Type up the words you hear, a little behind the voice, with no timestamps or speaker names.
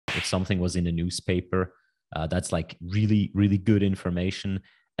if something was in a newspaper, that's like really, really good information,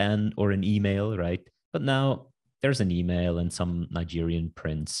 and or an email, right? But now there's an email and some Nigerian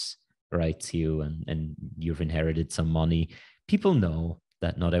prince writes you, and you've inherited some money. People know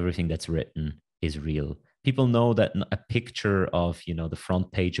that not everything that's written is real. People know that a picture of, you know, the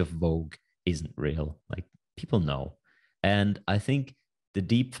front page of Vogue isn't real. Like, people know. And I think the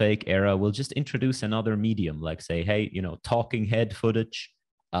deepfake era will just introduce another medium, like say, hey, you know, talking head footage,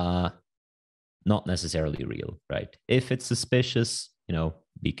 not necessarily real, right? If it's suspicious, you know,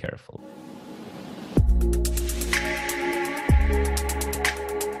 be careful.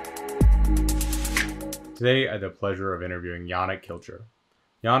 Today, I had the pleasure of interviewing Yannic Kilcher.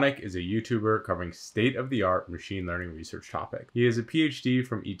 Yannic is a YouTuber covering state-of-the-art machine learning research topic. He is a Ph.D.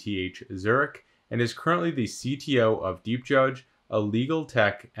 from ETH Zurich and is currently the CTO of DeepJudge, a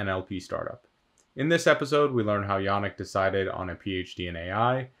LegalTech NLP startup. In this episode, we learn how Yannic decided on a Ph.D. in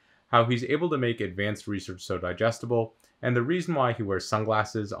AI, how he's able to make advanced research so digestible, and the reason why he wears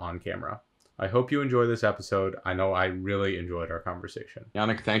sunglasses on camera. I hope you enjoy this episode. I know I really enjoyed our conversation.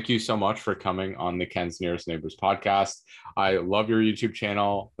 Yannic, thank you so much for coming on the Ken's Nearest Neighbors podcast. I love your YouTube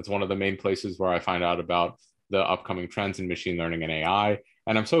channel. It's one of the main places where I find out about the upcoming trends in machine learning and AI.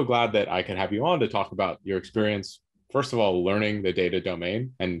 And I'm so glad that I could have you on to talk about your experience, first of all, learning the data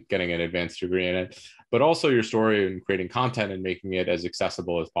domain and getting an advanced degree in it, but also your story in creating content and making it as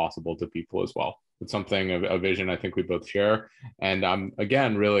accessible as possible to people as well. It's something, a vision I think we both share. And I'm,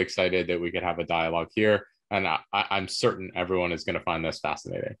 again, really excited that we could have a dialogue here. And I'm certain everyone is going to find this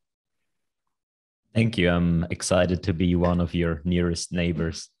fascinating. Thank you. I'm excited to be one of your nearest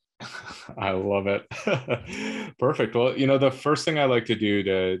neighbors. I love it. Perfect. Well, you know, the first thing I like to do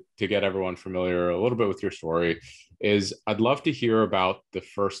to get everyone familiar a little bit with your story is I'd love to hear about the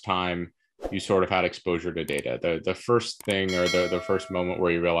first time you sort of had exposure to data, the first thing or the first moment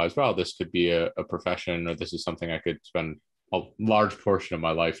where you realized, wow, this could be a profession, or this is something I could spend a large portion of my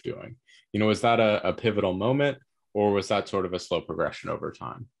life doing. You know, was that a pivotal moment, or was that sort of a slow progression over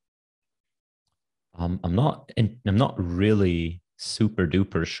time? I'm not really super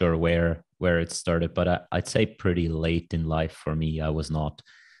duper sure where it started, but I'd say pretty late in life for me. I was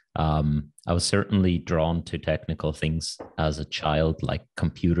certainly drawn to technical things as a child, like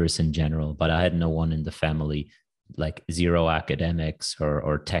computers in general, but I had no one in the family, like zero academics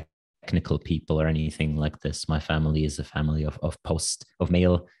or technical people or anything like this. My family is a family of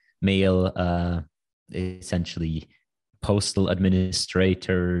mail, essentially postal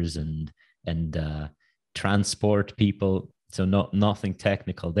administrators and transport people. So nothing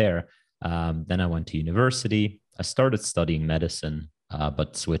technical there. Then I went to university. I started studying medicine,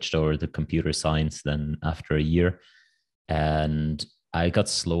 but switched over to computer science then after a year. And I got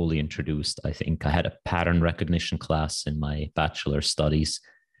slowly introduced. I think I had a pattern recognition class in my bachelor studies.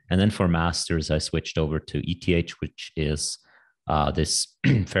 And then for master's, I switched over to ETH, which is this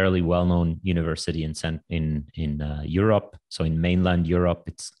fairly well-known university in Europe. So in mainland Europe,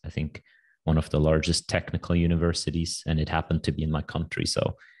 it's, I think, one of the largest technical universities, and it happened to be in my country.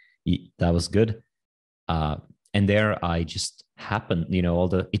 So that was good. And there I just happened, you know,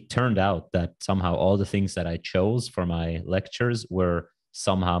 it turned out that somehow all the things that I chose for my lectures were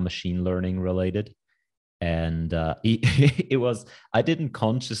somehow machine learning related. And I didn't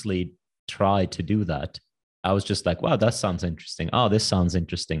consciously try to do that. I was just like, wow, that sounds interesting. Oh, this sounds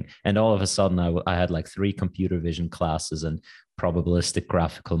interesting. And all of a sudden I had like 3 computer vision classes and probabilistic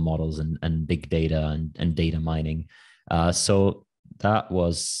graphical models and big data and data mining. So that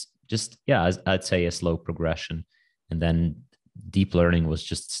was just, yeah, I'd say a slow progression. And then deep learning was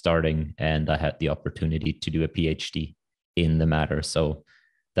just starting, and I had the opportunity to do a PhD in the matter. So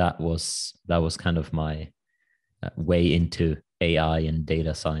that was kind of my way into AI and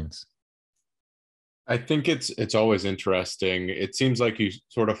data science. I think it's always interesting. It seems like you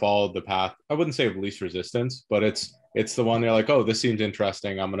sort of followed the path, I wouldn't say of least resistance, but it's the one you're like, oh, this seems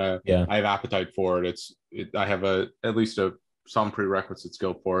interesting. I have appetite for it. I have at least some prerequisite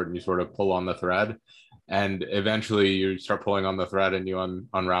skill for it, and you sort of pull on the thread, and eventually you start pulling on the thread and you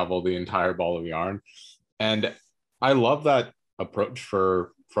unravel the entire ball of yarn. And I love that approach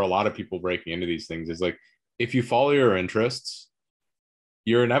for a lot of people breaking into these things. Is like, if you follow your interests,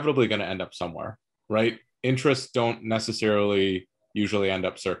 you're inevitably going to end up somewhere, right? Interests don't necessarily usually end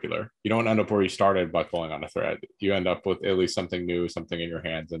up circular. You don't end up where you started by pulling on a thread. You end up with at least something new, something in your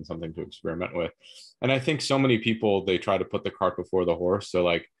hands, and something to experiment with. And I think so many people, they try to put the cart before the horse. So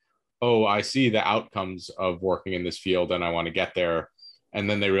like, oh, I see the outcomes of working in this field and I want to get there. And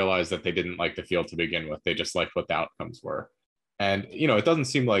then they realize that they didn't like the field to begin with. They just liked what the outcomes were. And, it doesn't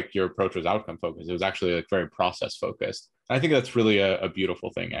seem like your approach was outcome focused. It was actually like very process focused. And I think that's really a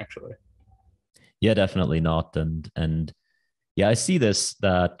beautiful thing, actually. Yeah, definitely not. And yeah, I see this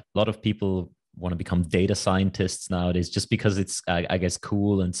that a lot of people want to become data scientists nowadays just because it's, I guess,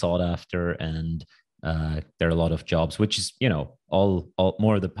 cool and sought after, and there are a lot of jobs, which is, all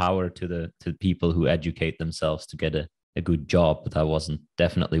more of the power to the people who educate themselves to get a good job. But that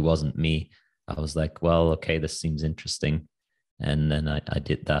definitely wasn't me. I was like, well, okay, this seems interesting, and then I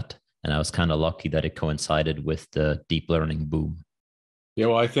did that, and I was kind of lucky that it coincided with the deep learning boom. Yeah,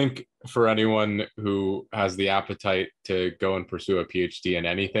 well, I think for anyone who has the appetite to go and pursue a PhD in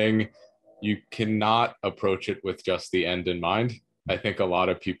anything, you cannot approach it with just the end in mind. I think a lot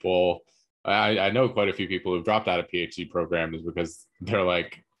of people, I know quite a few people who've dropped out of PhD programs because they're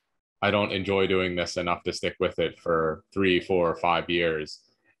like, I don't enjoy doing this enough to stick with it for 3, 4, or 5 years.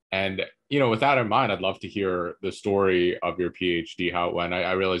 And, with that in mind, I'd love to hear the story of your PhD, how it went.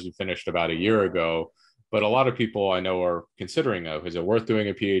 I realized you finished about a year ago, but a lot of people I know are considering, is it worth doing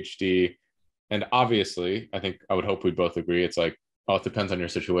a PhD? And obviously, I think I would hope we both agree. It's like, oh, it depends on your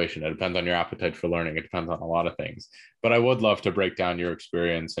situation. It depends on your appetite for learning. It depends on a lot of things. But I would love to break down your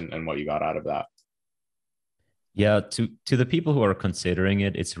experience and what you got out of that. Yeah, to the people who are considering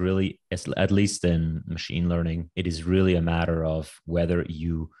it, it's at least in machine learning, it is really a matter of whether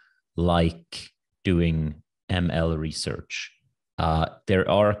you like doing ML research. There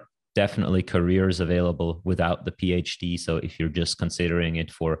are definitely careers available without the PhD. So if you're just considering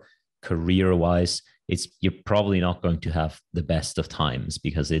it for career wise, you're probably not going to have the best of times,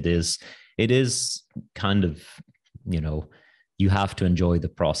 because it is kind of, you have to enjoy the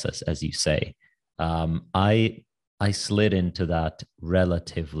process, as you say. I slid into that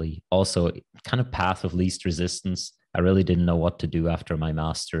relatively also kind of path of least resistance. I really didn't know what to do after my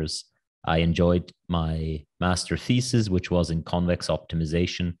master's. I enjoyed my master thesis, which was in convex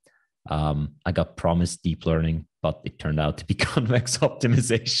optimization. I got promised deep learning, but it turned out to be convex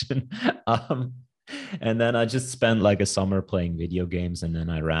optimization. And then I just spent like a summer playing video games, and then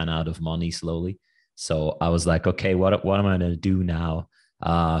I ran out of money slowly. So I was like, okay, what am I going to do now?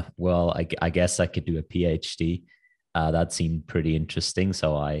 Well, I guess I could do a PhD. That seemed pretty interesting.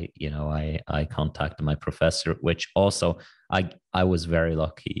 So I contacted my professor, which also I was very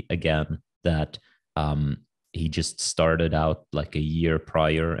lucky again that he just started out like a year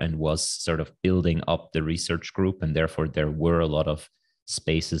prior and was sort of building up the research group, and therefore there were a lot of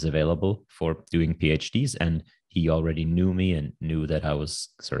spaces available for doing PhDs, and he already knew me and knew that I was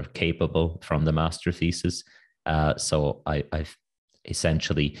sort of capable from the master thesis. So I've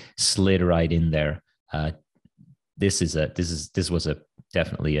essentially slid right in there. This was a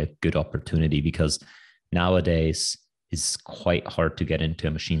definitely a good opportunity, because nowadays it's quite hard to get into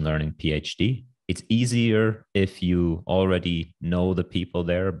a machine learning PhD. It's easier if you already know the people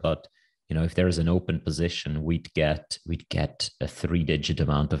there, but if there's an open position, we'd get a 3-digit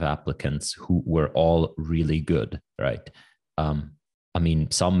amount of applicants who were all really good, right? I mean,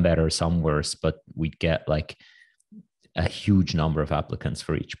 some better, some worse, but we'd get like a huge number of applicants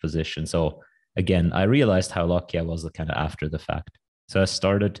for each position. So again, I realized how lucky I was kind of after the fact. So I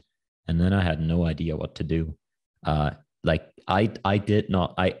started, and then I had no idea what to do. Like I did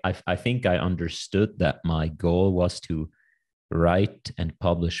not, I think I understood that my goal was to write and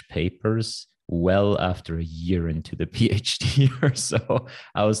publish papers well after a year into the PhD or so.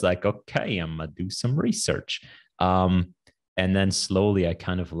 I was like, okay, I'm gonna do some research. And then slowly I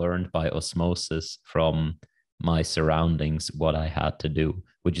kind of learned by osmosis from my surroundings what I had to do,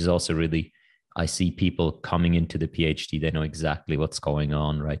 which is also really, I see people coming into the PhD, they know exactly what's going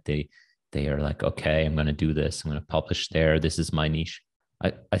on, right? They are like, okay, I'm going to do this. I'm going to publish there. This is my niche.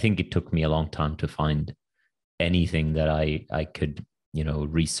 I think it took me a long time to find anything that I could,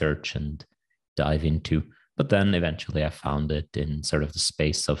 research and dive into. But then eventually I found it in sort of the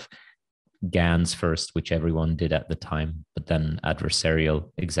space of GANs first, which everyone did at the time, but then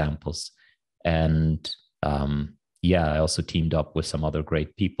adversarial examples. And yeah, I also teamed up with some other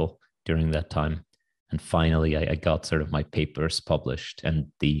great people during that time. And finally, I got sort of my papers published,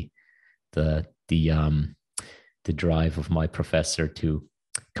 and the drive of my professor to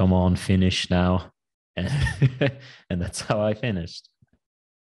come on, finish now, and that's how I finished.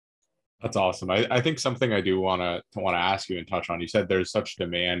 That's awesome. I think something I do want to ask you and touch on. You said there's such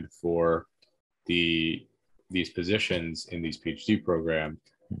demand for these positions in these PhD programs,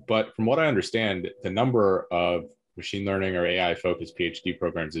 but from what I understand, the number of machine learning or AI focused PhD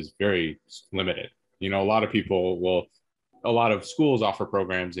programs is very limited. A lot of schools offer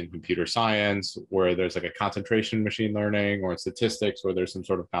programs in computer science where there's like a concentration in machine learning, or in statistics where there's some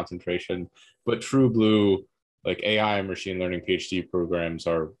sort of concentration, but true blue like AI and machine learning PhD programs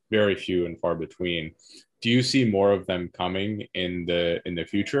are very few and far between. Do you see more of them coming in the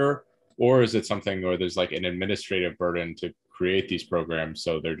future, or is it something where there's like an administrative burden to create these programs,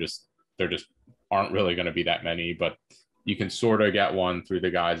 so they're just aren't really going to be that many, but you can sort of get one through the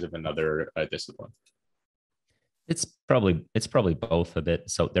guise of another discipline? It's probably both a bit.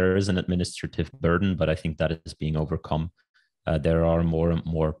 So there is an administrative burden, but I think that is being overcome. There are more and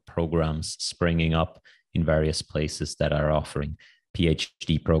more programs springing up in various places that are offering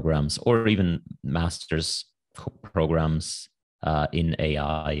PhD programs or even master's programs in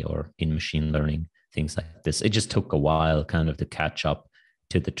AI or in machine learning, things like this. It just took a while kind of to catch up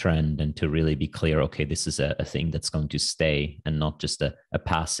to the trend and to really be clear, okay, this is a thing that's going to stay and not just a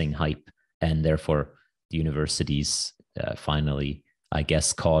passing hype. And therefore, the universities finally, I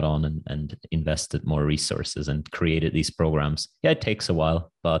guess, caught on and invested more resources and created these programs. Yeah, it takes a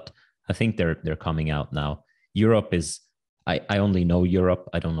while, but I think they're coming out now. Europe is, I only know Europe.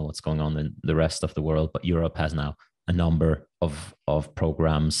 I don't know what's going on in the rest of the world, but Europe has now a number of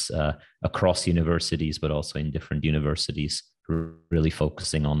programs across universities, but also in different universities, really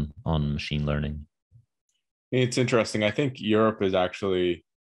focusing on machine learning. It's interesting. I think Europe is actually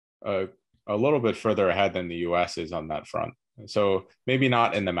a little bit further ahead than the US is on that front. So maybe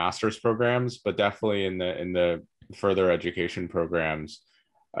not in the master's programs, but definitely in the further education programs.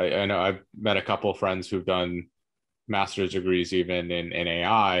 I know I've met a couple of friends who've done master's degrees even in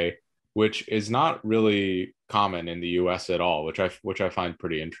AI, which is not really common in the US at all, which I find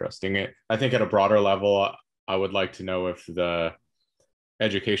pretty interesting. I think at a broader level, I would like to know if the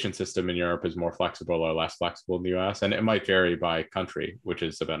education system in Europe is more flexible or less flexible in the US. And it might vary by country, which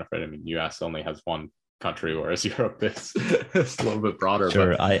is the benefit. I mean, US only has one country, whereas Europe is it's a little bit broader.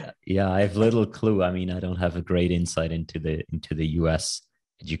 Sure. But I have little clue. I mean, I don't have a great insight into the US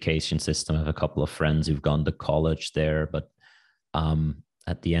education system. I have a couple of friends who've gone to college there, but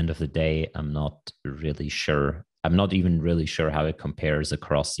at the end of the day, I'm not really sure. I'm not even really sure how it compares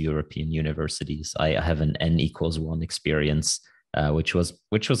across European universities. I have an N=1 experience, which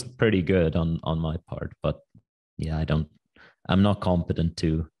was pretty good on my part. But yeah, I'm not competent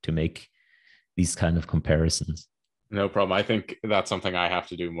to make these kind of comparisons. No problem. I think that's something I have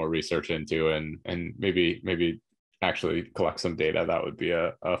to do more research into and maybe actually collect some data. That would be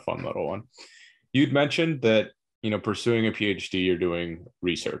a fun little one. You'd mentioned that, pursuing a PhD, you're doing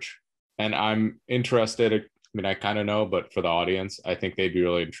research. And I'm interested, I mean, I kind of know, but for the audience, I think they'd be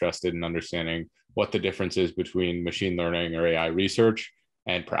really interested in understanding what the difference is between machine learning or AI research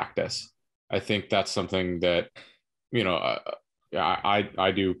and practice. I think that's something that,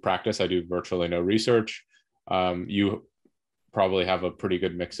 I do practice. I do virtually no research. You probably have a pretty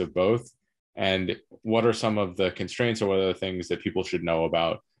good mix of both. And what are some of the constraints or what are the things that people should know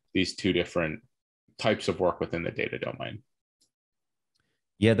about these two different types of work within the data domain?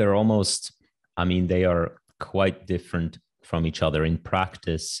 Yeah, they are quite different from each other in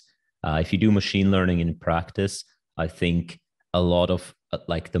practice. If you do machine learning in practice, I think a lot of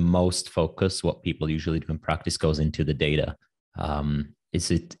like the most focus, what people usually do in practice, goes into the data.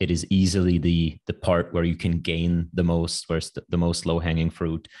 It is easily the part where you can gain the most, where's the most low hanging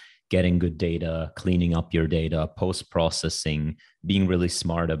fruit, getting good data, cleaning up your data, post-processing, being really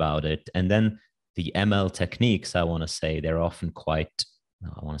smart about it. And then the ML techniques, I want to say, they're often quite,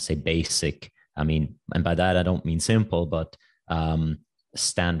 I want to say basic. I mean, and by that, I don't mean simple, but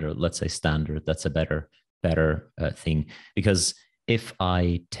standard, let's say standard. That's a better thing. Because if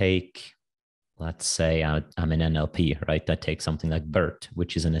I take, let's say I'm in NLP, right? I take something like BERT,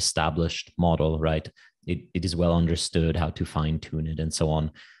 which is an established model, right? It is well understood how to fine tune it and so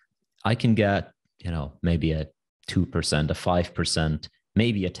on. I can get, maybe a 2%, a 5%,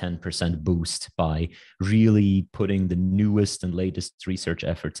 maybe a 10% boost by really putting the newest and latest research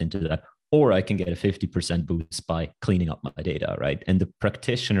efforts into that. Or I can get a 50% boost by cleaning up my data, right? And the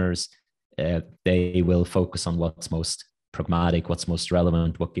practitioners, they will focus on what's most pragmatic, what's most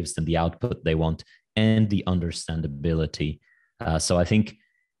relevant, what gives them the output they want, and the understandability. So I think,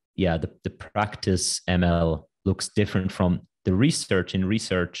 yeah, the practice ML looks different from the research. In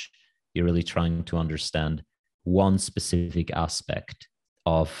research, you're really trying to understand one specific aspect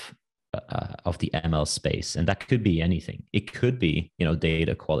of the ML space, and that could be anything. It could be,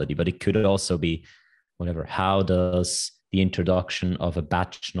 data quality, but it could also be whatever. How does the introduction of a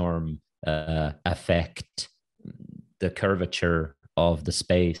batch norm affect the curvature of the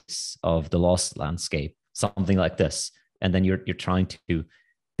space of the loss landscape? Something like this, and then you're trying to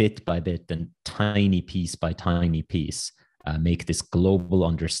bit by bit and tiny piece by tiny piece make this global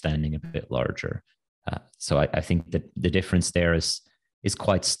understanding a bit larger. So I think that the difference there is is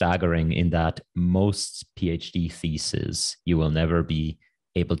quite staggering in that most PhD theses you will never be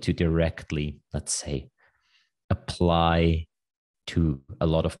able to directly, let's say, apply to a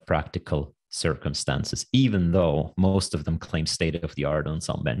lot of practical circumstances, even though most of them claim state of the art on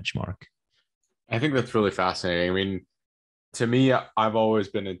some benchmark. I think that's really fascinating. I mean, to me, I've always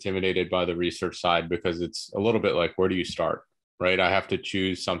been intimidated by the research side because it's a little bit like, where do you start, right? I have to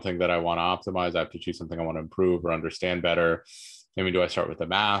choose something that I want to optimize. I have to choose something I want to improve or understand better. I mean, do I start with the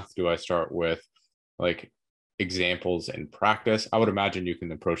math? Do I start with like examples in practice? I would imagine you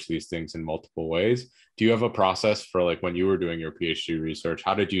can approach these things in multiple ways. Do you have a process for like when you were doing your PhD research?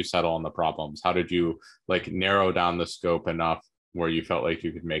 How did you settle on the problems? How did you like narrow down the scope enough where you felt like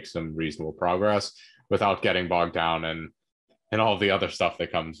you could make some reasonable progress without getting bogged down and all the other stuff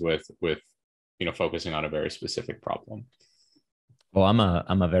that comes with focusing on a very specific problem? Well,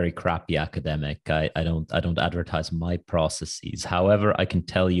 I'm a very crappy academic. I don't advertise my processes. However, I can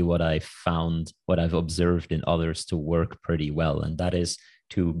tell you what I found, what I've observed in others to work pretty well, and that is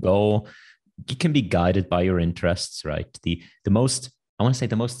to go. You can be guided by your interests, right? The most, I want to say,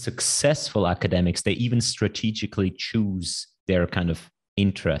 the most successful academics, they even strategically choose their kind of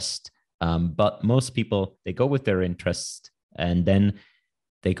interest. But most people, they go with their interest and then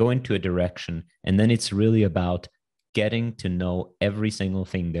they go into a direction, and then it's really about getting to know every single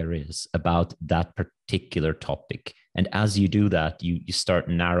thing there is about that particular topic. And as you do that, you start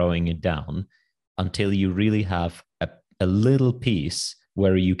narrowing it down until you really have a little piece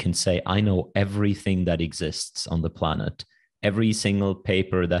where you can say, I know everything that exists on the planet, every single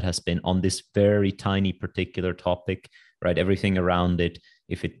paper that has been on this very tiny particular topic, right? Everything around it.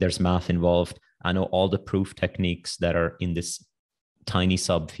 If there's math involved, I know all the proof techniques that are in this tiny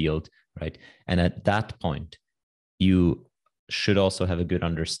subfield, right? And at that point, you should also have a good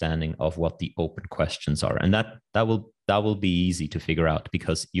understanding of what the open questions are. And that will be easy to figure out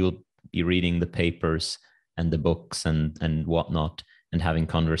because you'll be reading the papers and the books and whatnot and having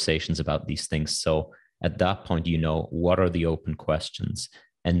conversations about these things. So at that point, you know, what are the open questions?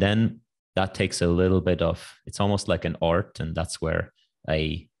 And then that takes a little bit of, it's almost like an art. And that's where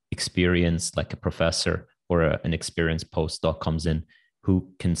a experienced, like a professor or an experienced postdoc comes in who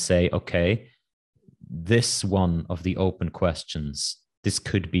can say, okay, this one of the open questions, this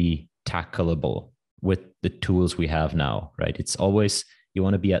could be tackleable with the tools we have now, right? It's always, you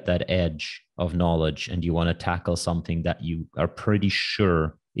want to be at that edge of knowledge and you want to tackle something that you are pretty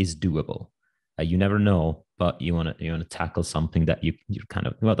sure is doable. You never know, but you want to tackle something that you kind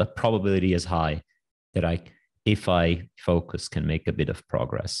of, well, the probability is high that if I focus, can make a bit of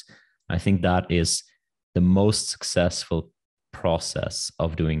progress. I think that is the most successful process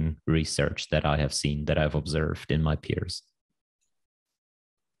of doing research that I have seen, that I've observed in my peers.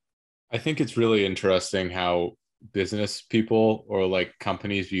 I think it's really interesting how business people or like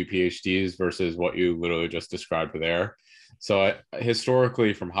companies view PhDs versus what you literally just described there. So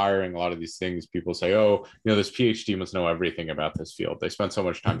historically, from hiring a lot of these things, people say, oh, this PhD must know everything about this field. They spent so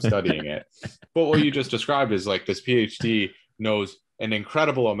much time studying it. But what you just described is like this PhD knows an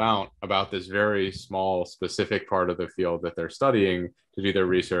incredible amount about this very small, specific part of the field that they're studying to do their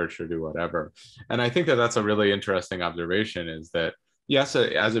research or do whatever. And I think that that's a really interesting observation, is that yes,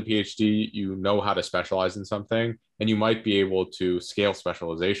 as a PhD, you know how to specialize in something, and you might be able to scale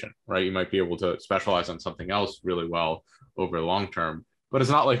specialization, right? You might be able to specialize on something else really well over the long term. But it's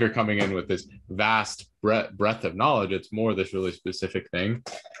not like you're coming in with this vast breadth of knowledge. It's more this really specific thing.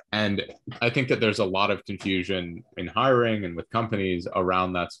 And I think that there's a lot of confusion in hiring and with companies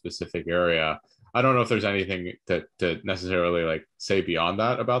around that specific area. I don't know if there's anything to necessarily like say beyond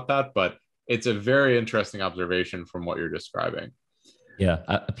that about that, but it's a very interesting observation from what you're describing. Yeah,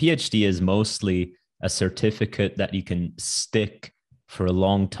 a PhD is mostly a certificate that you can stick for a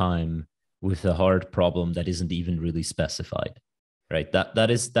long time with a hard problem that isn't even really specified, right?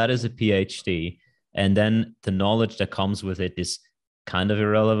 That is a PhD, and then the knowledge that comes with it is kind of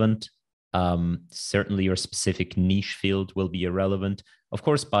irrelevant. Certainly, your specific niche field will be irrelevant. Of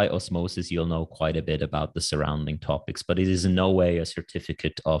course, by osmosis, you'll know quite a bit about the surrounding topics, but it is in no way a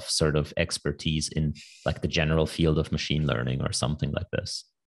certificate of sort of expertise in like the general field of machine learning or something like this.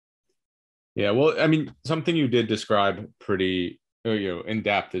 Yeah, well, I mean, something you did describe pretty, in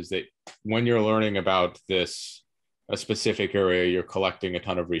depth is that when you're learning about a specific area, you're collecting a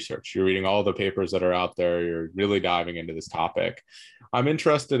ton of research. You're reading all the papers that are out there. You're really diving into this topic. I'm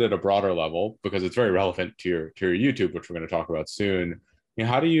interested at a broader level because it's very relevant to your YouTube, which we're going to talk about soon.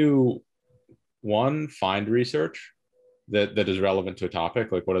 How do you, one, find research that is relevant to a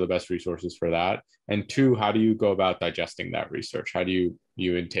topic? Like, what are the best resources for that? And two, how do you go about digesting that research? How do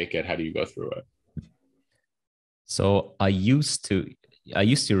you intake it? How do you go through it? So I used to, I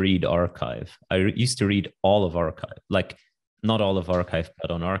used to read archive. Used to read all of archive, like not all of archive,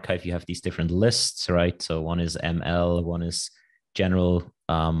 but on archive you have these different lists, right? So one is ML, one is general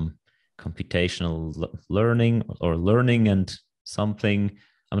computational learning or learning and something.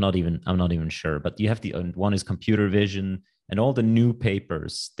 I'm not even sure, but you have the one is computer vision, and all the new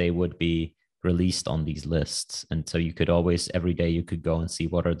papers, they would be released on these lists. And so you could always, every day you could go and see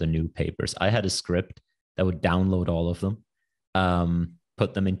what are the new papers. I had a script that would download all of them,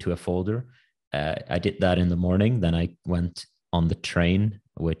 put them into a folder. I did that in the morning. Then I went on the train,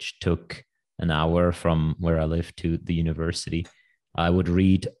 which took an hour from where I live to the university. I would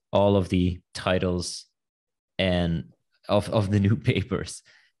read all of the titles and of the new papers.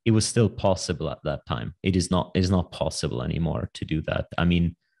 It was still possible at that time. It is not possible anymore to do that. I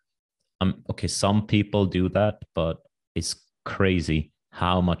mean, okay, some people do that, but it's crazy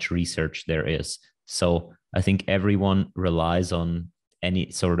how much research there is. So I think everyone relies on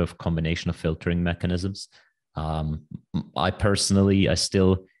any sort of combination of filtering mechanisms. I personally, I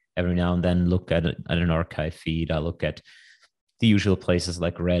still every now and then look at an archive feed. I look at the usual places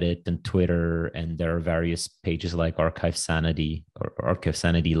like Reddit and Twitter, and there are various pages like Archive Sanity or Archive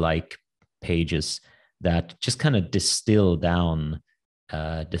Sanity like pages that just kind of distill down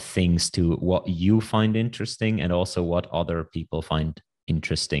the things to what you find interesting and also what other people find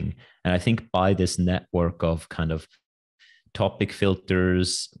interesting. And I think by this network of kind of topic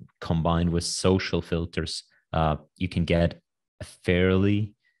filters combined with social filters, you can get a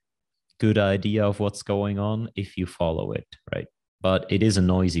fairly good idea of what's going on if you follow it, right? But it is a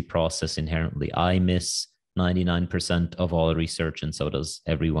noisy process inherently. I miss 99% of all research, and so does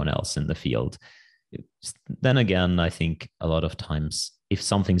everyone else in the field. Then again, I think a lot of times, if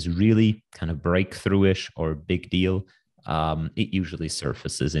something's really kind of breakthrough-ish or big deal, it usually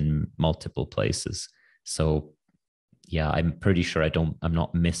surfaces in multiple places. So yeah, I'm pretty sure I'm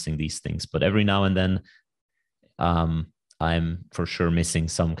not missing these things, but every now and then, I'm for sure missing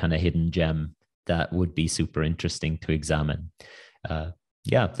some kind of hidden gem that would be super interesting to examine.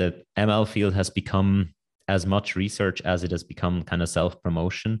 Yeah, the ML field has become as much research as it has become kind of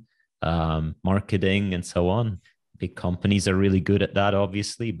self-promotion, marketing, and so on. Big companies are really good at that,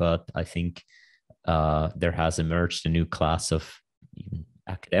 obviously, but I think there has emerged a new class of even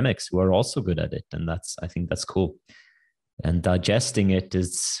academics who are also good at it, and I think that's cool. And digesting it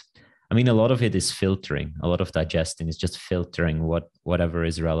is, I mean, a lot of it is filtering. A lot of digesting is just filtering whatever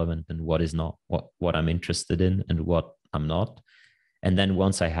is relevant and what is not, what I'm interested in and what I'm not. And then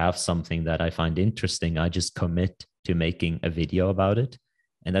once I have something that I find interesting, I just commit to making a video about it.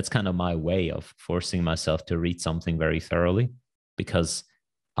 And that's kind of my way of forcing myself to read something very thoroughly, because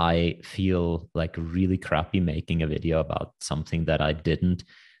I feel like really crappy making a video about something that I didn't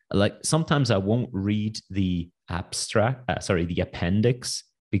like. Sometimes I won't read the the appendix,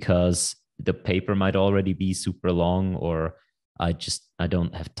 because the paper might already be super long, or I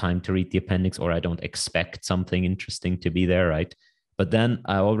don't have time to read the appendix, or I don't expect something interesting to be there, right? But then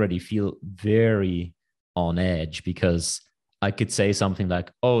I already feel very on edge, because I could say something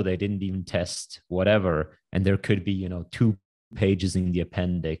like, oh, they didn't even test whatever, and there could be 2 pages in the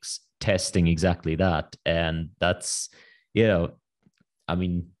appendix testing exactly that. And that's, I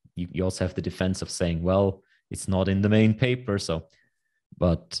mean, you also have the defense of saying, well, it's not in the main paper. So,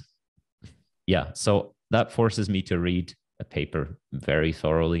 but yeah, so that forces me to read a paper very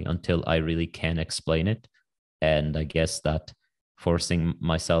thoroughly until I really can explain it. And I guess that forcing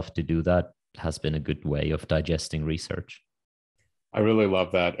myself to do that has been a good way of digesting research. I really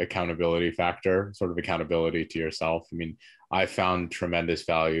love that accountability factor, sort of accountability to yourself. I mean, I found tremendous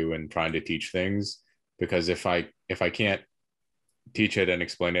value in trying to teach things, because if I can't teach it and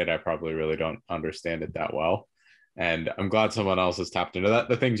explain it, I probably really don't understand it that well. And I'm glad someone else has tapped into that.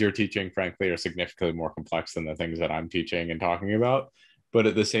 The things you're teaching, frankly, are significantly more complex than the things that I'm teaching and talking about. But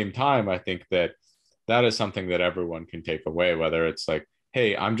at the same time, I think that is something that everyone can take away, whether it's like,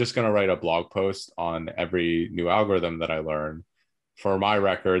 hey, I'm just going to write a blog post on every new algorithm that I learn for my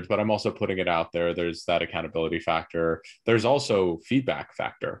records, but I'm also putting it out there. There's that accountability factor. There's also feedback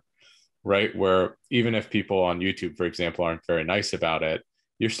factor, right? Where even if people on YouTube, for example, aren't very nice about it,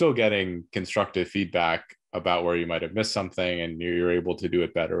 you're still getting constructive feedback about where you might have missed something, and you're able to do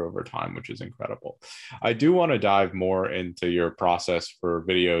it better over time, which is incredible. I do want to dive more into your process for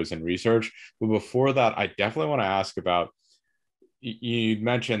videos and research. But before that, I definitely want to ask about, you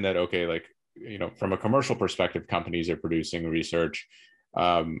mentioned that, okay, like, from a commercial perspective, companies are producing research,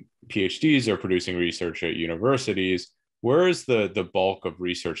 PhDs are producing research at universities. Where is the bulk of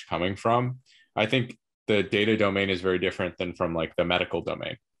research coming from? I think the data domain is very different than from like the medical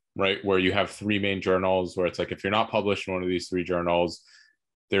domain, right? Where you have three main journals, where it's like, if you're not published in one of these three journals,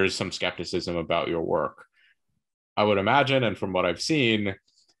 there's some skepticism about your work. I would imagine, and from what I've seen,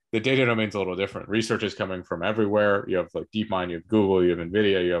 the data domain's a little different. Research is coming from everywhere. You have like DeepMind, you have Google, you have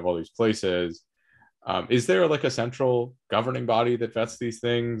NVIDIA, you have all these places. Is there like a central governing body that vets these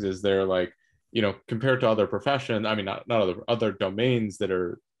things? Is there like, compared to other professions, I mean, not other domains that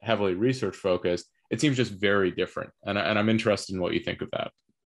are heavily research focused, it seems just very different. And I'm interested in what you think of that.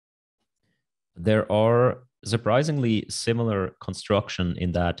 There are surprisingly similar construction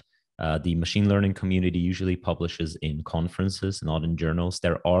in that the machine learning community usually publishes in conferences, not in journals.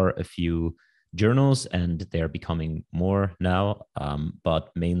 There are a few journals, and they're becoming more now, but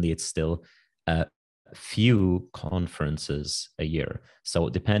mainly it's still a few conferences a year. So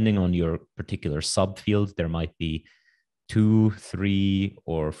depending on your particular subfield, there might be 2, 3,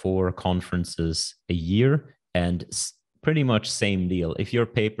 or 4 conferences a year, and pretty much same deal. If your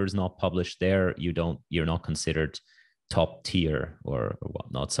paper is not published there, you're not considered top tier or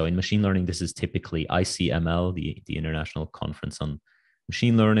whatnot. So in machine learning, this is typically ICML, the International Conference on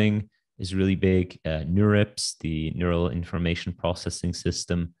Machine Learning, is really big. NeurIPS, the Neural Information Processing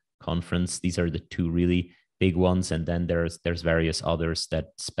System conference. These are the two really big ones, and then there's various others that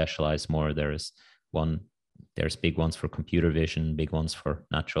specialize more. There's big ones for computer vision, big ones for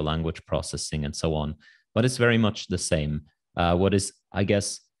natural language processing, and so on. But it's very much the same. I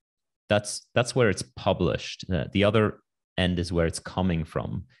guess that's where it's published. The other end is where it's coming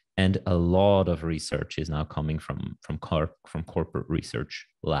from, and a lot of research is now coming from corporate research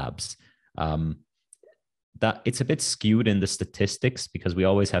labs. That it's a bit skewed in the statistics, because we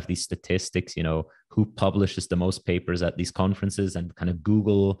always have these statistics, who publishes the most papers at these conferences, and kind of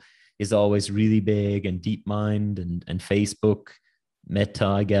Google is always really big, and DeepMind and Facebook, Meta,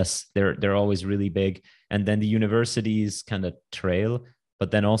 I guess they're always really big, and then the universities kind of trail.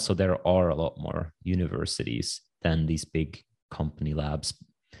 But then also there are a lot more universities than these big company labs.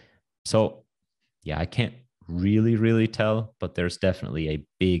 So yeah, I can't really tell, but there's definitely a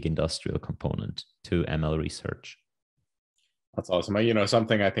big industrial component to ML research. That's awesome.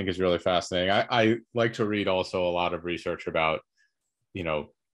 Something I think is really fascinating. I like to read also a lot of research about,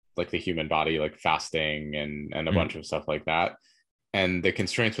 like the human body, like fasting and a bunch of stuff like that. And the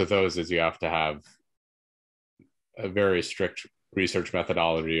constraints with those is you have to have a very strict research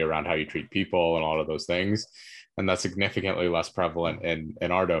methodology around how you treat people and all of those things. And that's significantly less prevalent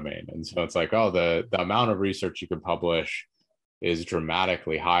in our domain. And so it's like, the amount of research you can publish is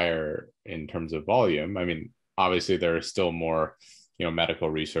dramatically higher in terms of volume. I mean, obviously there are still more, medical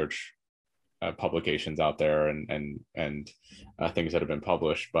research publications out there and things that have been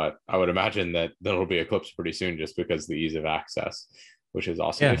published, but I would imagine that that'll be eclipsed pretty soon, just because the ease of access, which is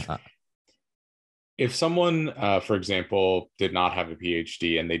awesome. Yeah. If someone, for example, did not have a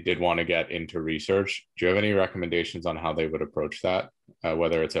PhD and they did want to get into research, do you have any recommendations on how they would approach that,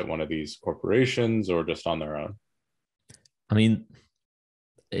 whether it's at one of these corporations or just on their own? I mean,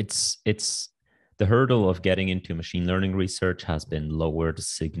 it's the hurdle of getting into machine learning research has been lowered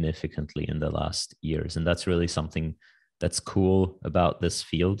significantly in the last years. And that's really something that's cool about this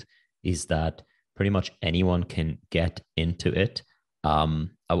field, is that pretty much anyone can get into it.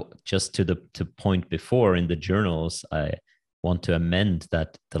 Just to the point before in the journals, I want to amend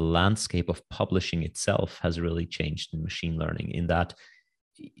that the landscape of publishing itself has really changed in machine learning, in that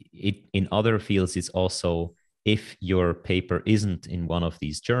in other fields, it's also, if your paper isn't in one of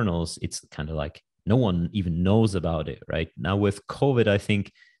these journals, it's kind of like no one even knows about it right now. With COVID, I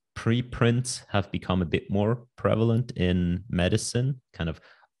think preprints have become a bit more prevalent in medicine, kind of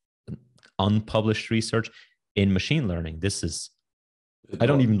unpublished research. In machine learning, I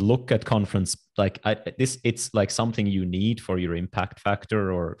don't even look at conference it's like something you need for your impact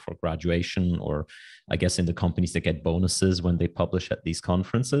factor or for graduation, or I guess in the companies that get bonuses when they publish at these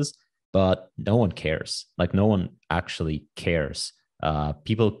conferences. But no one cares. Like, no one actually cares.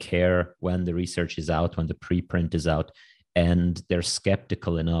 People care when the research is out, when the preprint is out, and they're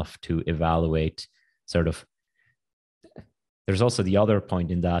skeptical enough to evaluate sort of. There's also the other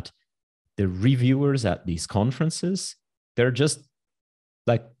point in that the reviewers at these conferences, they're just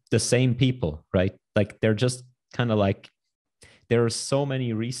like the same people, right? Like, they're just kind of like, there are so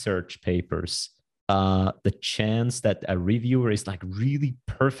many research papers. The chance that a reviewer is like really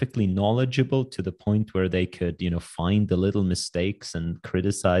perfectly knowledgeable to the point where they could, find the little mistakes and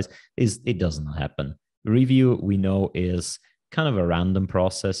criticize, it doesn't happen. Review, we know, is kind of a random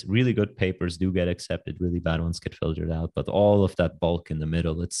process. Really good papers do get accepted, really bad ones get filtered out, but all of that bulk in the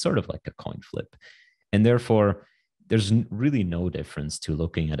middle, it's sort of like a coin flip. And therefore, there's really no difference to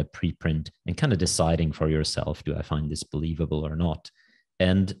looking at a preprint and kind of deciding for yourself, do I find this believable or not?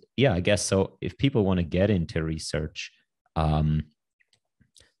 And yeah, I guess so. If people want to get into research, um,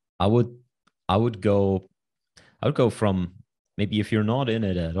 I would I would go I would go from, maybe if you're not in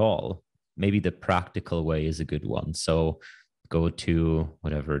it at all, maybe the practical way is a good one. So go to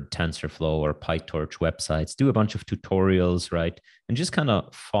whatever TensorFlow or PyTorch websites, do a bunch of tutorials, right? And just kind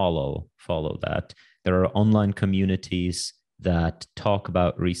of follow that. There are online communities that talk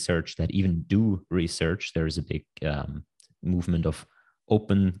about research, that even do research. There's a big movement of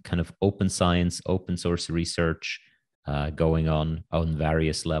open science, open source research going on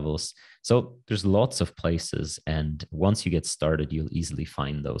various levels. So there's lots of places, and once you get started, you'll easily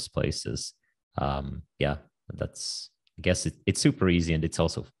find those places. Yeah, that's, I guess it's super easy, and it's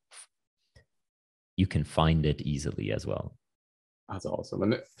also, you can find it easily as well. That's awesome.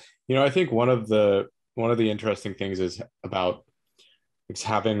 And I think one of the interesting things is about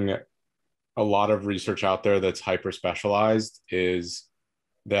having a lot of research out there that's hyper specialized is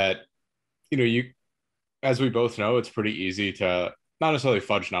that you, as we both know, it's pretty easy to not necessarily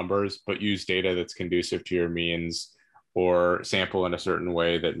fudge numbers, but use data that's conducive to your means, or sample in a certain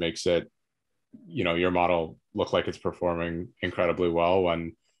way that makes it, your model look like it's performing incredibly well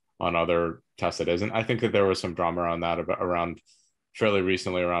when on other tests it isn't. I think that there was some drama around that around fairly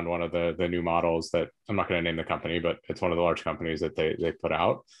recently around one of the new models that I'm not going to name the company, but it's one of the large companies that they put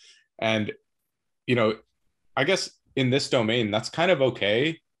out. And, I guess in this domain, that's kind of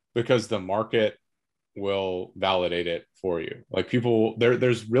okay because the market will validate it for you. Like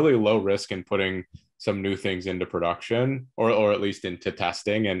there's really low risk in putting some new things into production, or at least into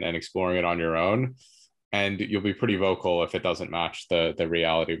testing and exploring it on your own. And you'll be pretty vocal if it doesn't match the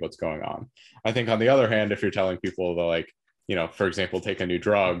reality of what's going on. I think on the other hand, if you're telling people to, like, for example, take a new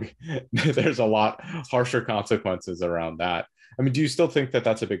drug, there's a lot harsher consequences around that. I mean, do you still think that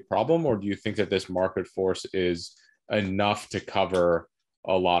that's a big problem, or do you think that this market force is enough to cover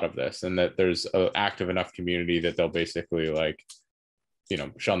a lot of this, and that there's an active enough community that they'll basically, like,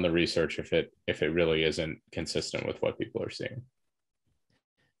 shun the research if it really isn't consistent with what people are seeing?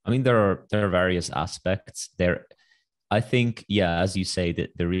 I mean, there are various aspects there. I think, yeah, as you say,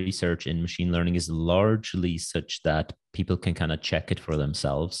 that the research in machine learning is largely such that people can kind of check it for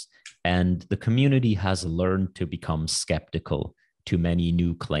themselves. And the community has learned to become skeptical to many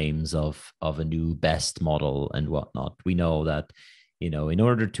new claims of a new best model and whatnot. We know that, in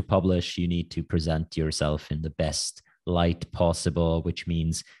order to publish, you need to present yourself in the best light possible, which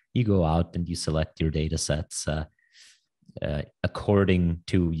means you go out and you select your data sets according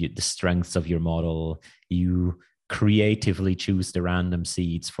to the strengths of your model. You creatively choose the random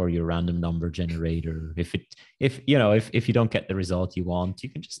seeds for your random number generator. If you don't get the result you want, you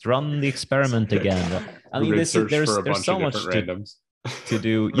can just run the experiment again. I mean, there's so much to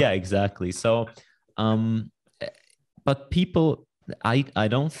do. Yeah, exactly. So, but people, I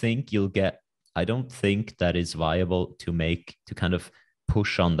don't think I don't think that is viable to kind of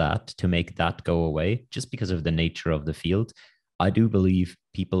push on that, to make that go away, just because of the nature of the field. I do believe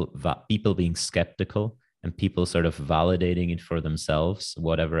people being skeptical and people sort of validating it for themselves,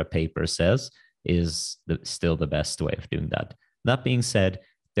 whatever a paper says, is still the best way of doing that. That being said,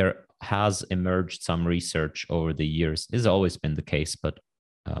 there has emerged some research over the years. This has always been the case, but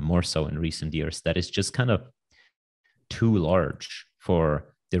more so in recent years, that is just kind of too large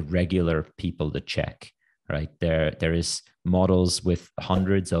for the regular people to check. Right, there is models with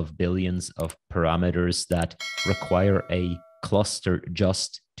hundreds of billions of parameters that require a cluster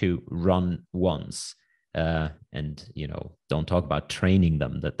just to run once. And don't talk about training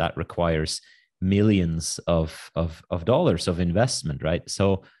them, that requires millions of dollars of investment, right?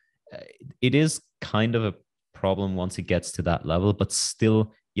 So it is kind of a problem once it gets to that level, but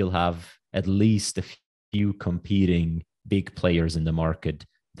still you'll have at least a few competing big players in the market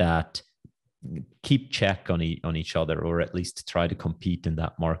that keep check on each other, or at least try to compete in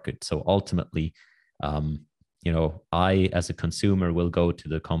that market. So ultimately, I, as a consumer, will go to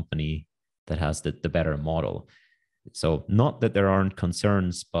the company that has the better model. So not that there aren't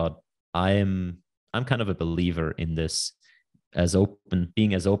concerns, but I'm kind of a believer in this,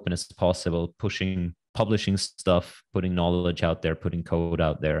 being as open as possible, publishing stuff, putting knowledge out there, putting code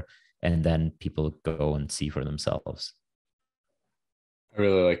out there, and then people go and see for themselves. I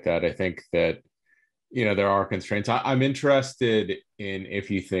really like that. I think that, there are constraints. I'm interested in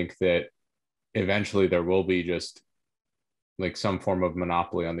if you think that eventually there will be just like some form of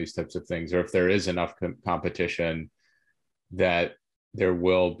monopoly on these types of things, or if there is enough competition that there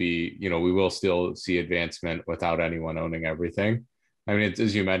will be, we will still see advancement without anyone owning everything. I mean,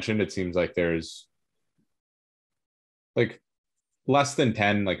 as you mentioned, it seems like there's like less than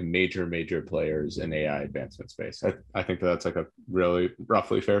 10 like major players in AI advancement space. I think that's like a really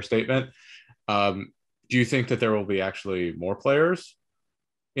roughly fair statement. Do you think that there will be actually more players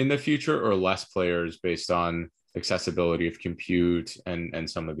in the future or less players based on accessibility of compute and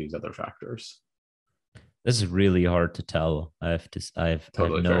some of these other factors? This is really hard to tell. I have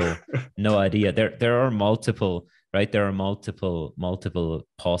Totally fair. no idea. There are multiple, right? There are multiple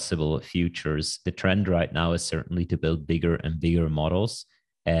possible futures. The trend right now is certainly to build bigger and bigger models,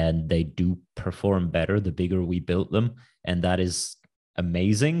 and they do perform better the bigger we build them, and that is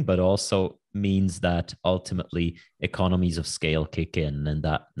amazing, but also means that ultimately economies of scale kick in, and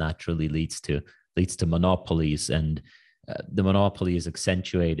that naturally leads to monopolies. And the monopoly is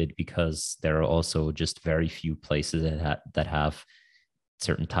accentuated because there are also just very few places that have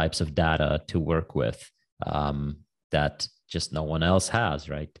certain types of data to work with, that just no one else has,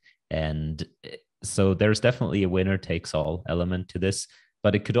 right? And so there's definitely a winner takes all element to this,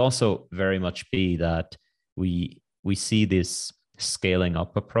 but it could also very much be that we see this scaling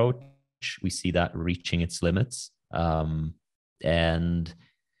up approach. We see that reaching its limits, and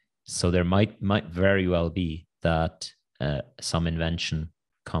so there might very well be that some invention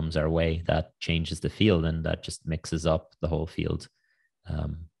comes our way that changes the field and that just mixes up the whole field.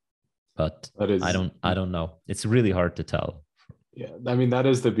 But That is, I don't know. It's really hard to tell. yeah. I mean, that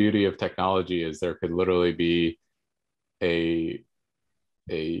is the beauty of technology, is there could literally be a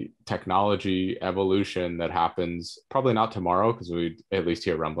technology evolution that happens probably not tomorrow because we at least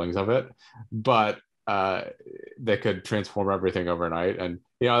hear rumblings of it, but that could transform everything overnight. And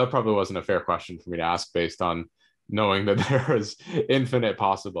that probably wasn't a fair question for me to ask based on knowing that there is infinite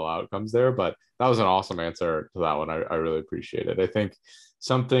possible outcomes there, but that was an awesome answer to that one. I really appreciate it. I think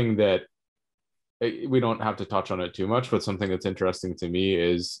something that we don't have to touch on it too much, but something that's interesting to me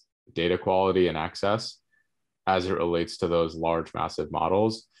is data quality and access as it relates to those large, massive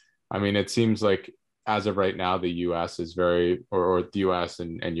models. I mean, it seems like as of right now, the US is or the US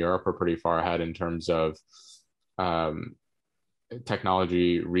and Europe are pretty far ahead in terms of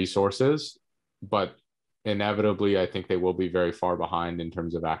technology resources, but inevitably, I think they will be very far behind in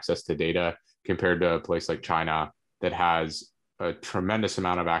terms of access to data compared to a place like China that has a tremendous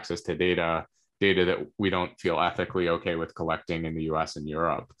amount of access to data that we don't feel ethically okay with collecting in the US and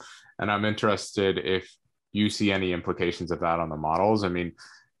Europe. And I'm interested if you see any implications of that on the models. I mean,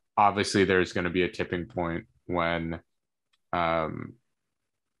 obviously there's going to be a tipping point when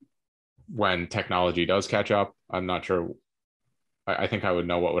technology does catch up. I'm not sure. I think I would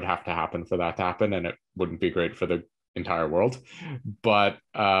know what would have to happen for that to happen, and it wouldn't be great for the entire world. But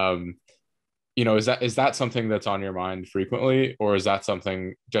is that something that's on your mind frequently, or is that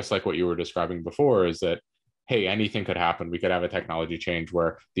something just like what you were describing before? Is that, hey, anything could happen. We could have a technology change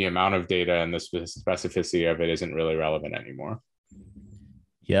where the amount of data and the specificity of it isn't really relevant anymore.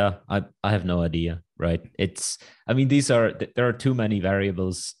 Yeah, I have no idea, right? I mean, there are too many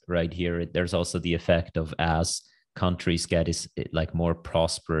variables right here. There's also the effect of, as countries get like more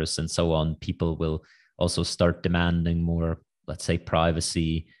prosperous and so on, people will also start demanding more, let's say,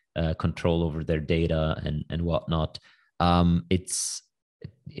 privacy, control over their data and whatnot. Yeah,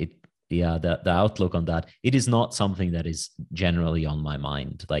 the outlook on that, it is not something that is generally on my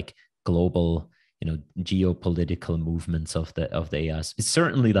mind, like global, geopolitical movements of the AI. It's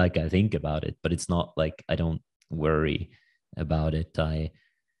certainly like I think about it, but it's not like I don't worry about it.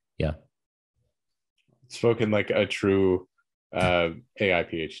 Yeah. Spoken like a true AI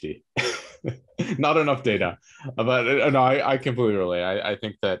PhD. Not enough data, but no, I completely relate. I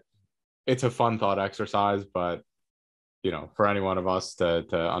think that it's a fun thought exercise, but for any one of us to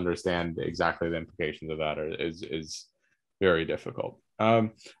understand exactly the implications of that is very difficult. I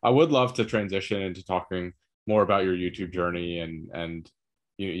would love to transition into talking more about your YouTube journey, and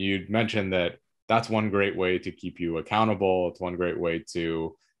you'd mentioned that that's one great way to keep you accountable. It's one great way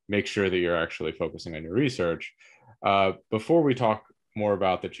to make sure that you're actually focusing on your research. Before we talk more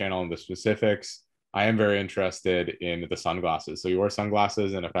about the channel and the specifics, I am very interested in the sunglasses. So you wear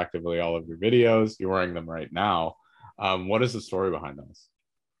sunglasses in effectively all of your videos. You're wearing them right now. What is the story behind those?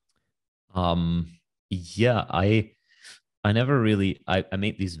 Yeah, I never really I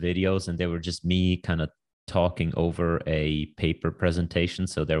made these videos and they were just me kind of talking over a paper presentation.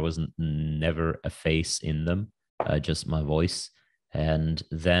 So there wasn't never a face in them, just my voice. And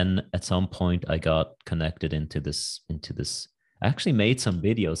then at some point I got connected into this. I actually made some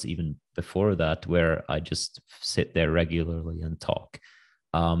videos even before that where I just sit there regularly and talk.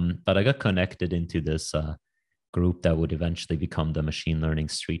 But I got connected into this group that would eventually become the Machine Learning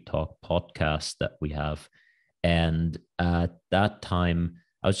Street Talk podcast that we have. And at that time,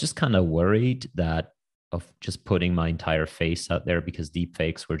 I was just kind of worried that just putting my entire face out there, because deep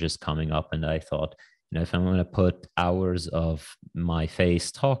fakes were just coming up, and I thought, if I'm going to put hours of my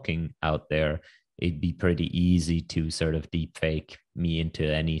face talking out there, it'd be pretty easy to sort of deep fake me into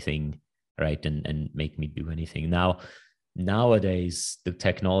anything, right? And make me do anything. Nowadays, the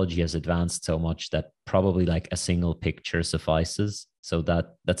technology has advanced so much that probably like a single picture suffices. So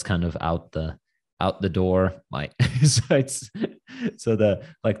that's kind of out the door. So the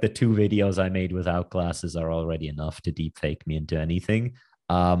 2 videos I made without glasses are already enough to deep fake me into anything.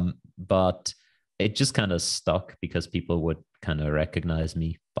 But it just kind of stuck because people would kind of recognize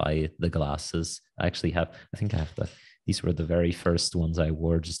me by the glasses. I think I have these were the very first ones I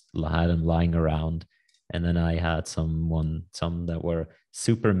wore, just had them lying around. And then I had some that were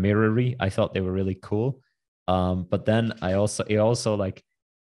super mirrory. I thought they were really cool. But then it also like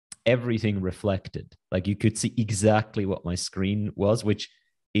everything reflected. Like you could see exactly what my screen was, which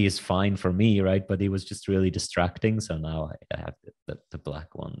is fine for me, right? But it was just really distracting. So now I have the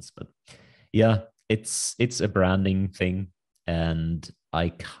black ones. But yeah, it's a branding thing, and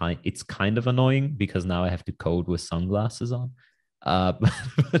it's kind of annoying because now I have to code with sunglasses on.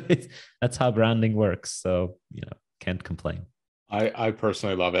 But that's how branding works. So can't complain. I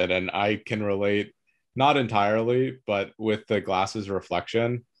personally love it, and I can relate, not entirely, but with the glasses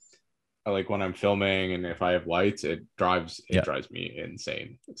reflection. Like when I'm filming and if I have lights, it drives me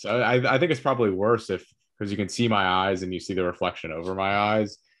insane. So I think it's probably worse because you can see my eyes and you see the reflection over my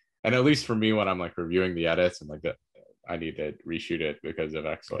eyes. And at least for me, when I'm like reviewing the edits, I'm like, I need to reshoot it because of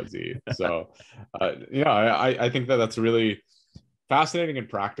XYZ. So, I think that's really fascinating and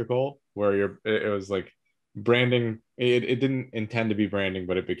practical, where it was like branding. It didn't intend to be branding,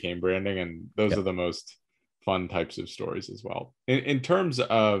 but it became branding. And those are the most fun types of stories as well. In terms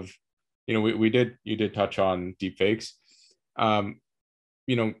of, you did touch on deepfakes.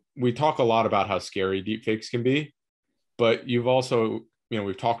 We talk a lot about how scary deepfakes can be, but you've also,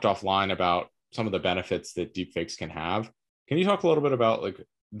 we've talked offline about some of the benefits that deepfakes can have. Can you talk a little bit about like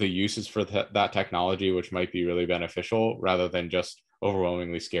the uses for that technology, which might be really beneficial rather than just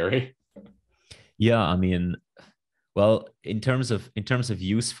overwhelmingly scary? Yeah, I mean, well, in terms of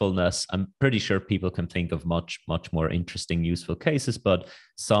usefulness, I'm pretty sure people can think of much more interesting useful cases, but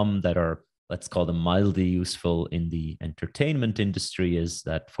some that are, let's call them mildly useful in the entertainment industry, is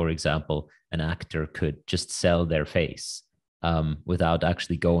that, for example, an actor could just sell their face without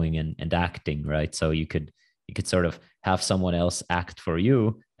actually going and acting, right? So you could sort of have someone else act for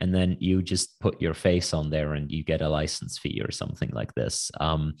you, and then you just put your face on there and you get a license fee or something like this.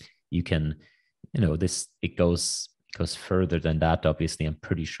 You can, it goes further than that. Obviously, I'm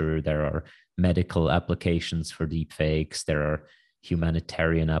pretty sure there are medical applications for deepfakes. There are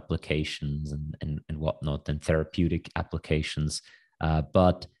humanitarian applications and whatnot, and therapeutic applications.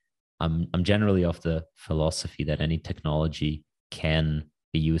 But I'm generally of the philosophy that any technology can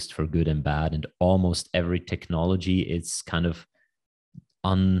be used for good and bad, and almost every technology is kind of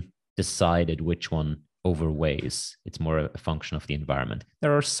undecided which one overweighs. It's more a function of the environment.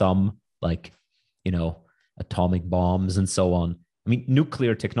 There are some, like, atomic bombs and so on. I mean,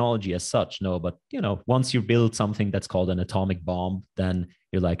 nuclear technology as such, no, but once you build something that's called an atomic bomb, then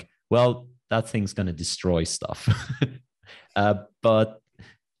you're like, well, that thing's going to destroy stuff. But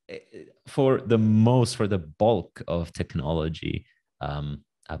for the bulk of technology,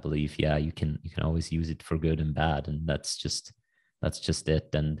 I believe, you can always use it for good and bad, and that's just it.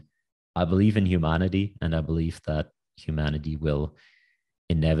 And I believe in humanity, and I believe that humanity will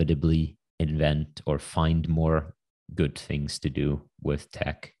inevitably invent or find more good things to do with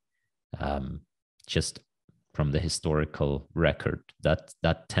tech. Just from the historical record, that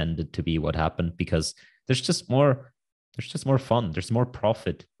tended to be what happened, because there's just more fun, there's more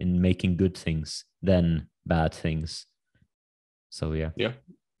profit in making good things than bad things. So yeah,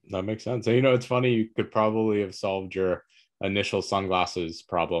 that makes sense. And it's funny, you could probably have solved your initial sunglasses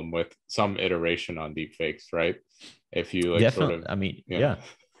problem with some iteration on deepfakes, right? If you definitely, I mean,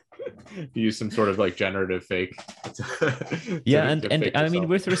 use some sort of like generative fake. And I mean,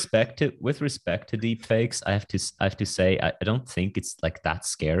 with respect to deepfakes, I have to say, I don't think it's like that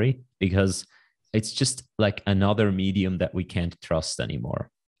scary, because it's just like another medium that we can't trust anymore.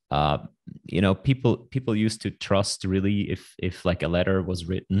 People used to trust, really, if like a letter was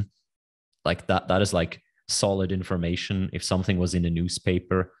written, like that is like solid information. If something was in a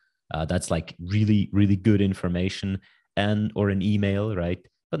newspaper, that's like really, really good information, or an email, right?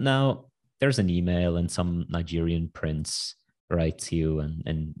 But now there's an email and some Nigerian prince writes you,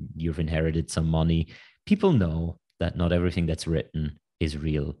 and you've inherited some money. People know that not everything that's written is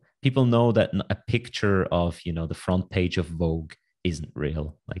real. People know that a picture of, the front page of Vogue isn't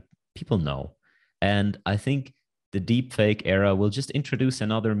real. Like, people know. And I think the deepfake era will just introduce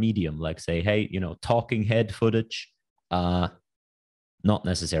another medium, like say, hey, talking head footage, not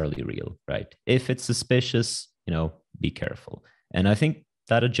necessarily real, right? If it's suspicious, be careful. And I think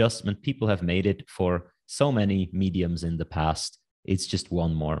that adjustment, people have made it for so many mediums in the past. It's just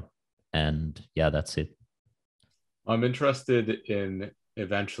one more. And yeah, that's it. I'm interested in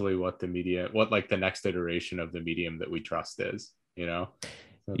eventually what the next iteration of the medium that we trust is, So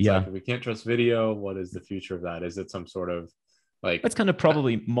it's like, Yeah. if we can't trust video, what is the future of that? Is it some sort of like, It's kind of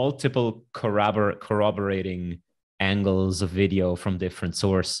probably multiple corroborating angles of video from different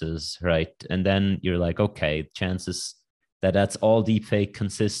sources, right? And then you're like, okay, chances that that's all deepfake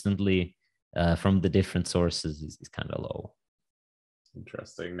consistently from the different sources is kind of low.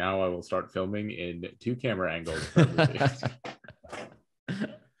 Interesting. Now I will start filming in 2 camera angles for every video.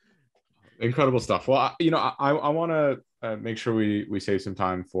 Incredible stuff. Well, I want to make sure we save some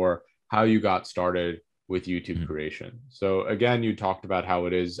time for how you got started with YouTube creation. So again, you talked about how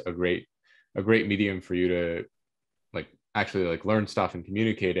it is a great medium for you to actually learn stuff and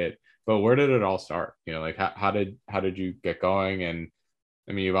communicate it. But where did it all start? How did you get going? And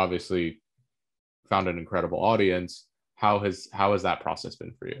I mean, you've obviously found an incredible audience. How has that process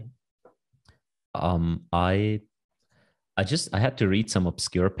been for you? I had to read some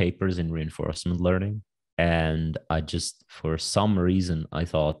obscure papers in reinforcement learning, and for some reason I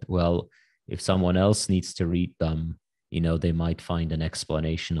thought, well, if someone else needs to read them, they might find an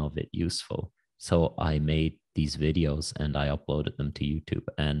explanation of it useful. So I made these videos and I uploaded them to YouTube,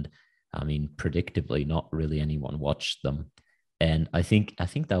 and I mean, predictably, not really anyone watched them. And I think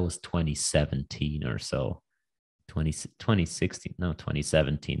that was 2017 or so. 2016, no,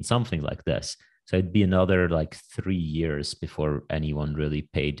 2017, something like this. So it'd be another 3 years before anyone really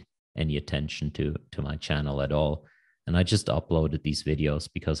paid any attention to my channel at all. And I just uploaded these videos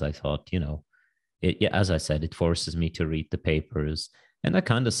because I thought, as I said, it forces me to read the papers. And I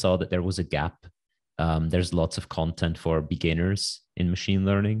kind of saw that there was a gap. There's lots of content for beginners in machine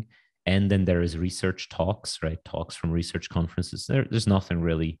learning. And then there is research talks, right? Talks from research conferences. There was nothing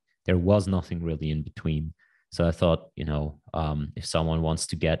really in between. So I thought, if someone wants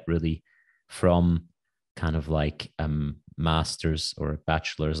to get really from kind of master's or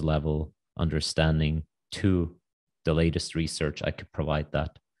bachelor's level understanding to the latest research, I could provide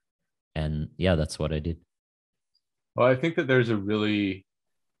that. And yeah, that's what I did. Well, I think that there's a really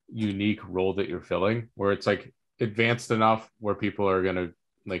unique role that you're filling where it's advanced enough where people are going to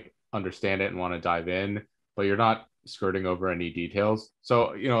understand it and want to dive in, but you're not skirting over any details.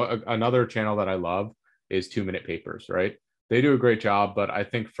 So, another channel that I love is 2-minute papers, right? They do a great job, but I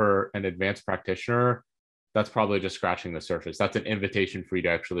think for an advanced practitioner, that's probably just scratching the surface. That's an invitation for you to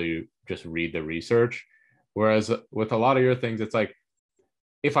actually just read the research. Whereas with a lot of your things, it's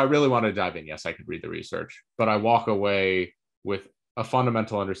if I really want to dive in, yes, I could read the research, but I walk away with a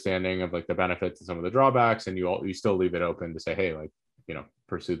fundamental understanding of the benefits and some of the drawbacks, and you still leave it open to say, hey,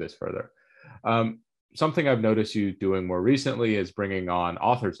 pursue this further. Something I've noticed you doing more recently is bringing on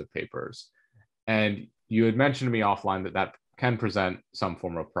authors of papers. And you had mentioned to me offline that can present some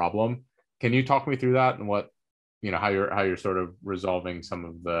form of problem. Can you talk me through that and what, how you're sort of resolving some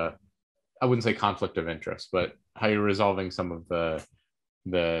of the, I wouldn't say conflict of interest, but how you're resolving some of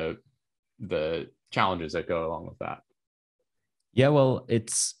the challenges that go along with that? Yeah, well,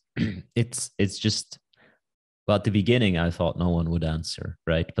 it's just, well, at the beginning, I thought no one would answer,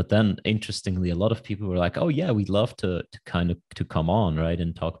 right? But then, interestingly, a lot of people were like, "Oh yeah, we'd love to come on, right,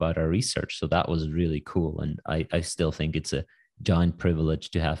 and talk about our research." So that was really cool, and I still think it's a giant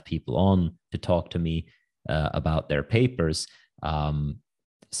privilege to have people on to talk to me about their papers.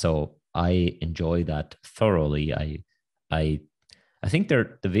 So I enjoy that thoroughly. I think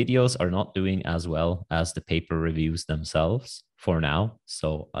the videos are not doing as well as the paper reviews themselves for now.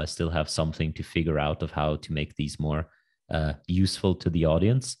 So I still have something to figure out of how to make these more useful to the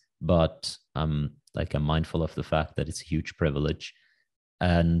audience. But I'm mindful of the fact that it's a huge privilege.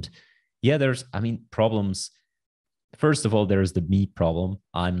 And yeah, there's problems. First of all, there's the me problem.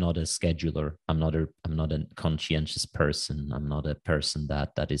 I'm not a scheduler. I'm not a conscientious person. I'm not a person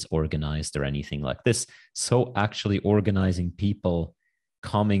that is organized or anything like this. So actually organizing people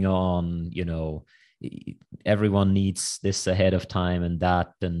coming on, everyone needs this ahead of time and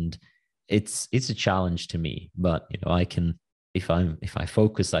that, and it's a challenge to me. But I can, if I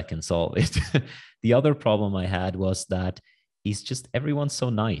focus, I can solve it. The other problem I had was that it's just everyone's so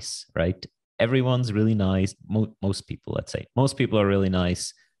nice, right? Everyone's really nice. Most people, let's say, most people are really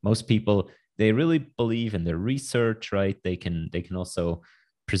nice. Most people, they really believe in their research, right? They can also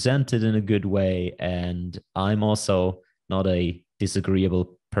present it in a good way. And I'm also not a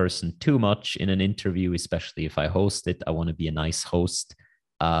disagreeable person too much in an interview, especially if I host it. I want to be a nice host.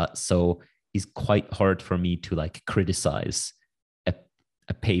 So it's quite hard for me to like criticize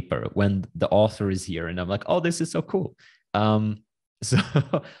a paper when the author is here and I'm like, oh, this is so cool. So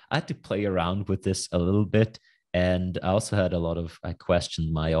I had to play around with this a little bit. And I also had a lot of, I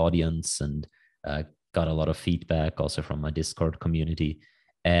questioned my audience and got a lot of feedback also from my Discord community.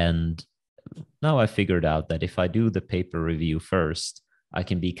 And now I figured out that if I do the paper review first, I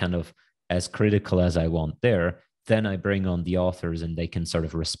can be kind of as critical as I want there. Then I bring on the authors and they can sort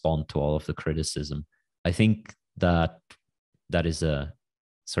of respond to all of the criticism. I think that that is a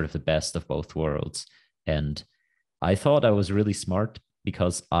sort of the best of both worlds. And I thought I was really smart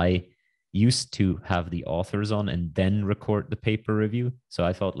because I used to have the authors on and then record the paper review. So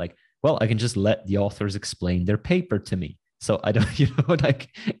I thought like, well, I can just let the authors explain their paper to me. So I don't, like,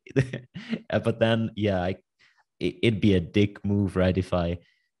 but then, yeah, it'd be a dick move, right? If I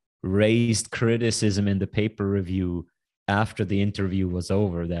raised criticism in the paper review after the interview was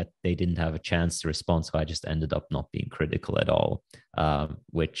over that they didn't have a chance to respond. So I just ended up not being critical at all,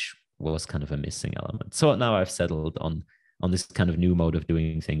 which was kind of a missing element. So now I've settled on this kind of new mode of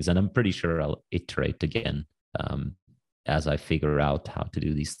doing things. And I'm pretty sure I'll iterate again as I figure out how to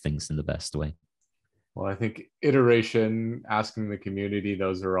do these things in the best way. Well, I think iteration, asking the community,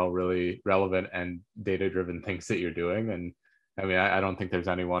 those are all really relevant and data-driven things that you're doing. And I mean, I don't think there's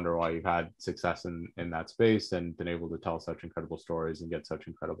any wonder why you've had success in that space and been able to tell such incredible stories and get such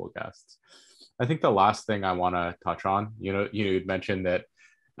incredible guests. I think the last thing I want to touch on, you'd mentioned that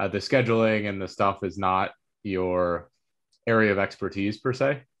the scheduling and the stuff is not your area of expertise per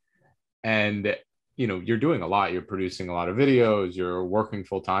se. And you're doing a lot. You're producing a lot of videos. You're working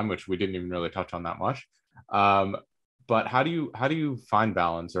full time, which we didn't even really touch on that much. But how do you find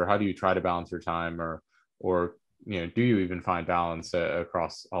balance, or how do you try to balance your time, or do you even find balance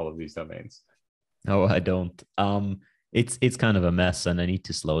across all of these domains? No, I don't. It's kind of a mess, and I need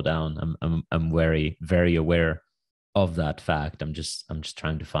to slow down. I'm very, very aware of that fact. I'm just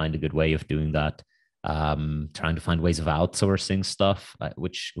trying to find a good way of doing that. Trying to find ways of outsourcing stuff,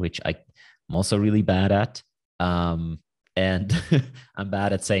 which I'm also really bad at. And I'm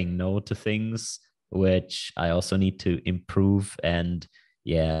bad at saying no to things, which I also need to improve. And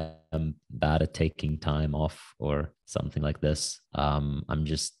yeah, I'm bad at taking time off or something like this. I'm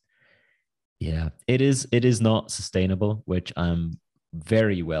just, yeah, it is not sustainable, which I'm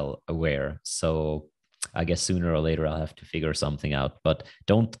very well aware. So I guess sooner or later I'll have to figure something out. But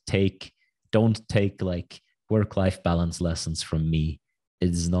don't take like work-life balance lessons from me.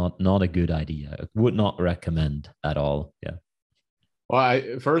 It's not a good idea. I would not recommend at all. Yeah. Well,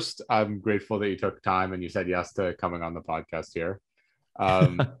 I'm grateful that you took time and you said yes to coming on the podcast here.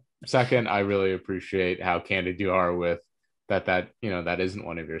 Second, I really appreciate how candid you are with that isn't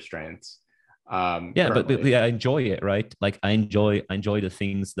one of your strengths. But I enjoy it, right? Like I enjoy the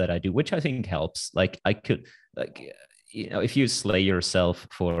things that I do, which I think helps. Like I could, like, if you slay yourself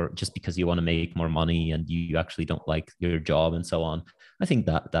for just because you want to make more money and you actually don't like your job and so on, I think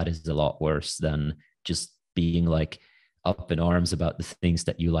that is a lot worse than just being like up in arms about the things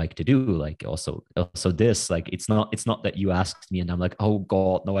that you like to do. Like also this, like it's not that you asked me and I'm like, oh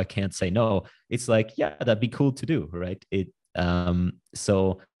God, no, I can't say no. It's like, yeah, that'd be cool to do, right?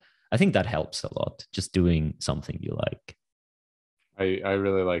 So I think that helps a lot, just doing something you like. I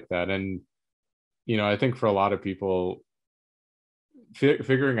really like that. And I think for a lot of people,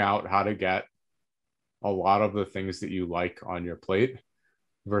 figuring out how to get a lot of the things that you like on your plate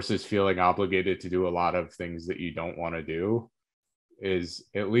versus feeling obligated to do a lot of things that you don't want to do is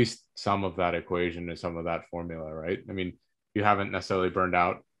at least some of that equation and some of that formula, right? I mean, you haven't necessarily burned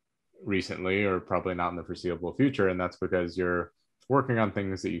out recently, or probably not in the foreseeable future, and that's because you're working on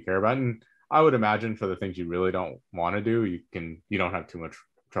things that you care about. And I would imagine for the things you really don't want to do, you don't have too much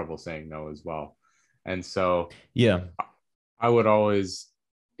trouble saying no as well. And so yeah, I would always,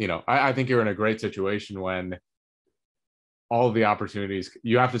 I think you're in a great situation when all of the opportunities,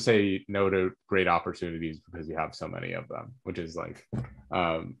 you have to say no to great opportunities because you have so many of them, which is like,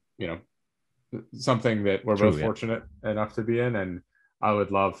 something that we're both fortunate enough to be in. And I would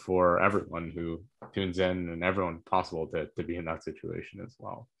love for everyone who tunes in and everyone possible to be in that situation as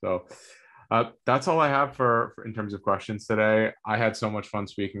well. So that's all I have for in terms of questions today. I had so much fun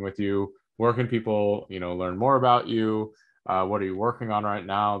speaking with you. Where can people, learn more about you? What are you working on right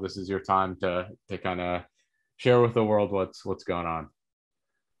now? This is your time to kind of share with the world what's going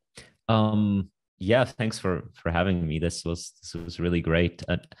on. Yeah, thanks for having me. This was really great.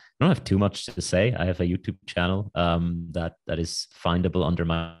 I don't have too much to say. I have a YouTube channel that is findable under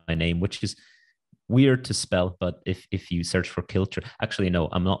my name, which is weird to spell, but if you search for Kilcher, actually no,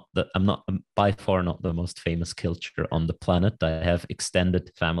 I'm by far not the most famous Kilcher on the planet. I have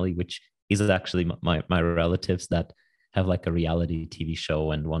extended family, which is actually my relatives that have like a reality TV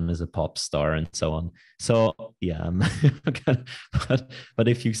show, and one is a pop star and so on. So yeah, but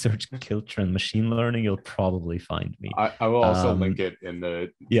if you search Kilcher and machine learning, you'll probably find me. I will also link it in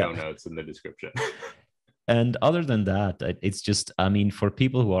the show notes in the description. And other than that, it's just, I mean, for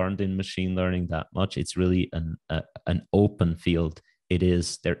people who aren't in machine learning that much, it's really an open field. It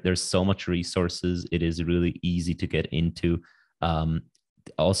is there's so much resources. It is really easy to get into.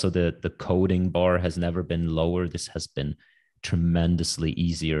 Also, the coding bar has never been lower. This has been tremendously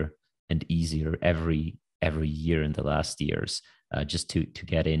easier and easier every year in the last years. Just to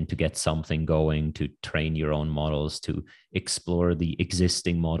get in, to get something going, to train your own models, to explore the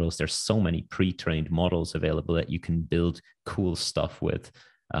existing models. There's so many pre-trained models available that you can build cool stuff with.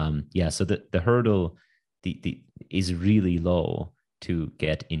 So the hurdle is really low to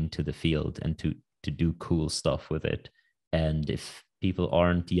get into the field and to do cool stuff with it. And if people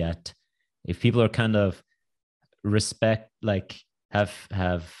are kind of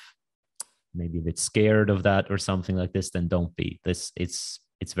have maybe a bit scared of that or something like this, then don't be. It's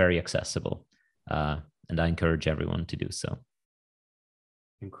very accessible, and I encourage everyone to do so.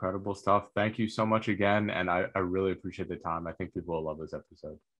 Incredible stuff. Thank you so much again, and I really appreciate the time. I think people will love this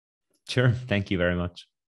episode. Sure. Thank you very much.